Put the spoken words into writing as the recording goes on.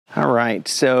All right,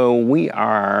 so we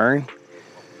are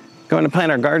going to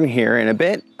plant our garden here in a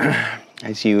bit.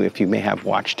 If you may have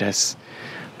watched us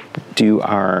do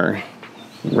our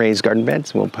raised garden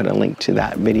beds, we'll put a link to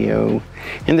that video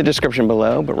in the description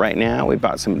below. But right now we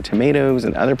bought some tomatoes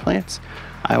and other plants.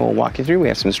 I will walk you through. We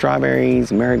have some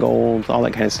strawberries, marigolds, all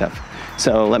that kind of stuff.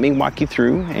 So let me walk you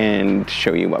through and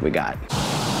show you what we got.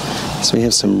 So we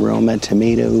have some Roma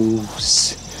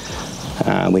tomatoes.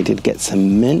 We did get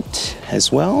some mint as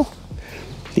well.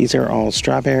 These are all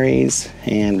strawberries,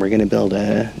 and we're gonna build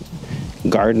a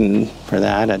garden for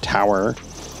that, a tower.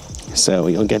 So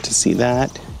you'll get to see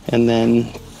that. And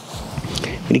then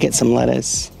we get some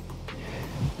lettuce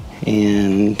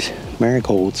and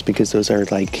marigolds, because those are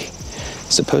like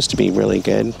supposed to be really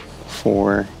good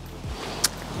for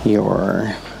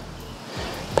your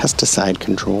pesticide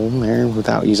control there.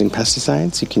 Without using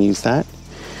pesticides, you can use that.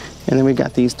 And then we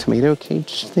got these tomato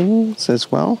cage things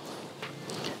as well.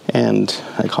 And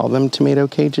I call them tomato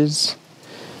cages,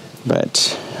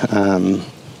 but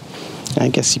I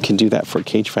guess you can do that for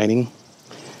cage fighting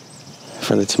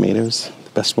for the tomatoes.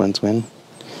 The best ones win.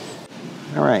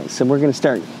 All right, so we're gonna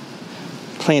start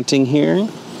planting here.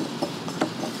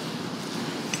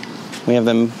 We have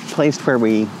them placed where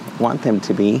we want them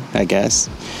to be, I guess.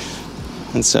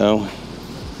 And so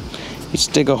you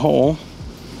just dig a hole.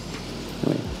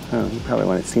 Oh, you probably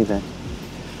want to see that.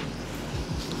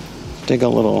 Dig a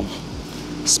little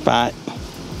spot.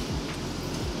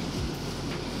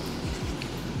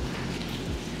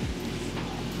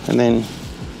 And then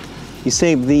you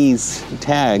save these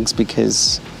tags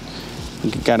because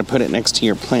you got to put it next to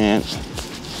your plant.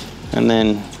 And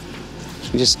then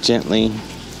you just gently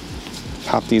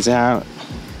pop these out.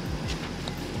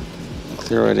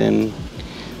 Throw it in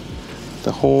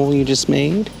the hole you just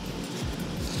made.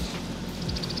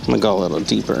 I'm gonna go a little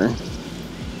deeper.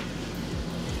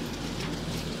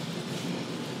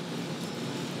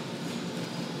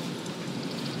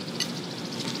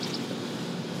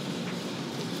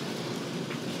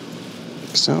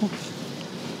 Like so.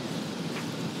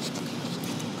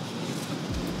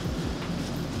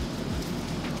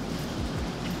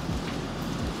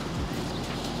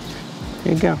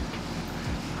 There you go.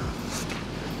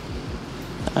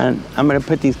 And I'm gonna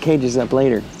put these cages up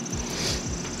later.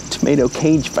 Tomato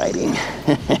cage fighting.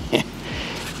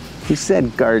 Who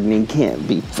said gardening can't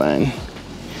be fun?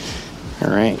 All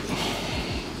right.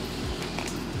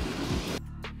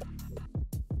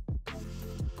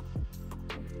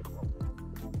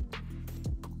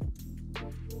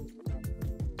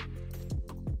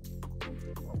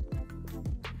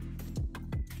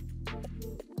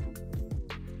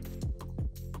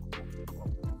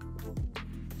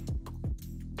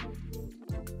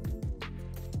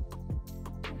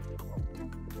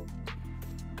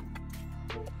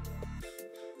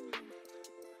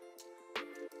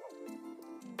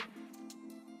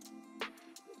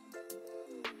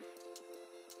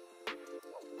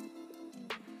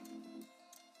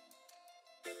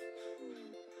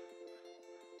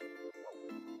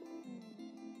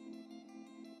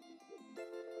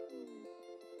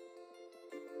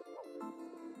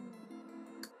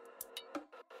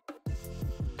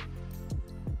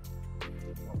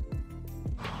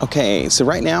 Okay, so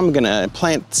right now I'm gonna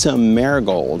plant some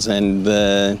marigolds, and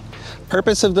the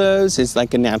purpose of those is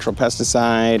like a natural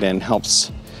pesticide and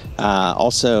helps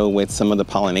also with some of the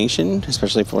pollination,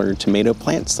 especially for tomato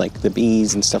plants like the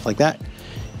bees and stuff like that.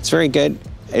 It's very good.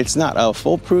 It's not a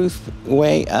foolproof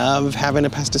way of having a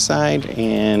pesticide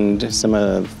and some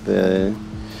of the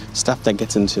stuff that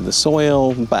gets into the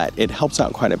soil, but it helps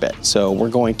out quite a bit. So we're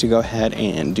going to go ahead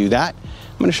and do that.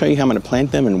 I'm gonna show you how I'm gonna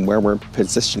plant them and where we're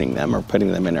positioning them or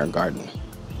putting them in our garden.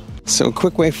 So a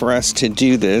quick way for us to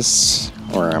do this,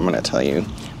 or I'm gonna tell you,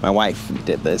 my wife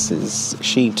did this, is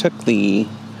she took the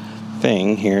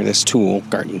thing here, this tool,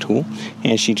 garden tool,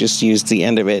 and she just used the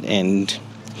end of it and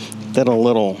did a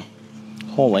little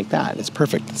hole like that. It's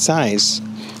perfect size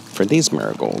for these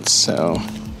marigolds. So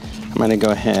I'm gonna go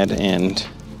ahead and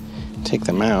take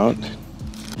them out.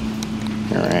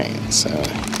 All right, so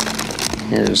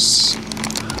here's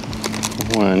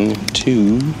 1,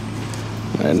 2.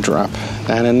 I'm gonna drop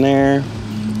that in there,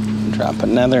 drop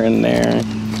another in there,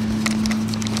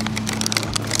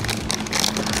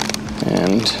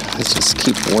 and let's just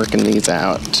keep working these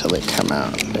out until they come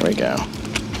out. There we go.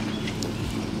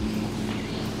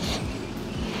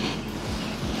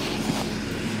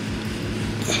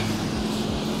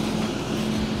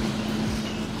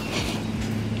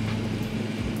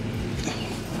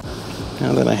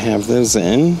 Now that I have those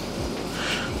in,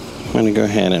 I'm going to go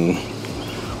ahead and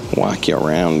walk you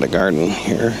around the garden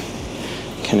here,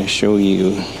 kind of show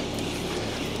you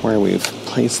where we've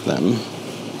place them.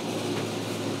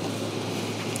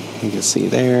 You can see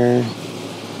there.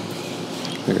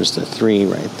 There's the 3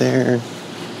 right there.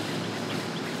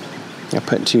 I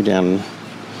put 2 down,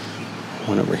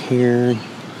 1 over here,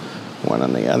 1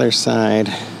 on the other side,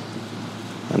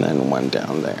 and then 1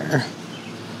 down there.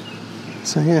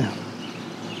 So yeah,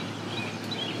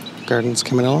 garden's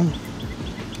coming along.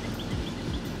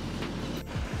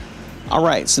 All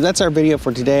right, so that's our video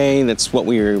for today. That's what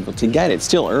we were able to get. It's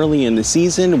still early in the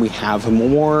season. We have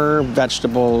more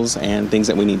vegetables and things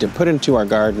that we need to put into our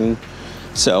garden.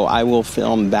 So I will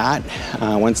film that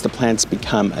once the plants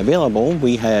become available.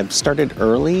 We have started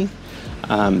early,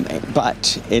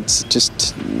 but it's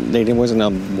just, there wasn't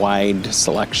a wide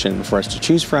selection for us to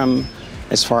choose from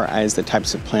as far as the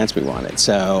types of plants we wanted.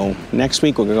 So next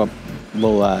week we'll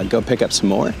go pick up some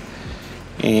more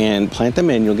and plant them,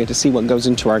 and you'll get to see what goes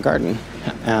into our garden.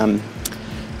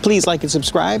 Please like and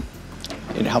subscribe.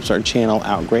 It helps our channel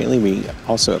out greatly. We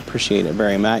also appreciate it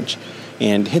very much.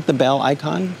 And hit the bell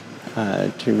icon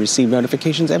to receive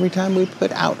notifications every time we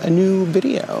put out a new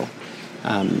video.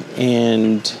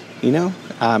 And you know,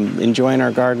 enjoying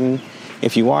our garden.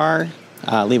 If you are,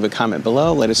 leave a comment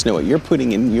below. Let us know what you're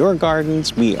putting in your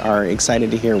gardens. We are excited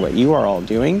to hear what you are all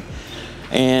doing.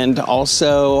 And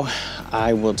also,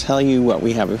 I will tell you what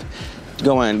we have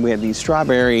going. We have these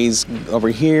strawberries over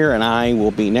here, and I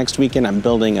will be next weekend. I'm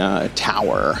building a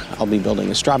tower. I'll be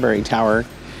building a strawberry tower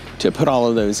to put all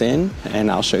of those in, and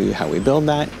I'll show you how we build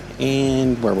that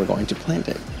and where we're going to plant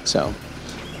it. So,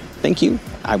 thank you.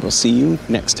 I will see you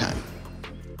next time.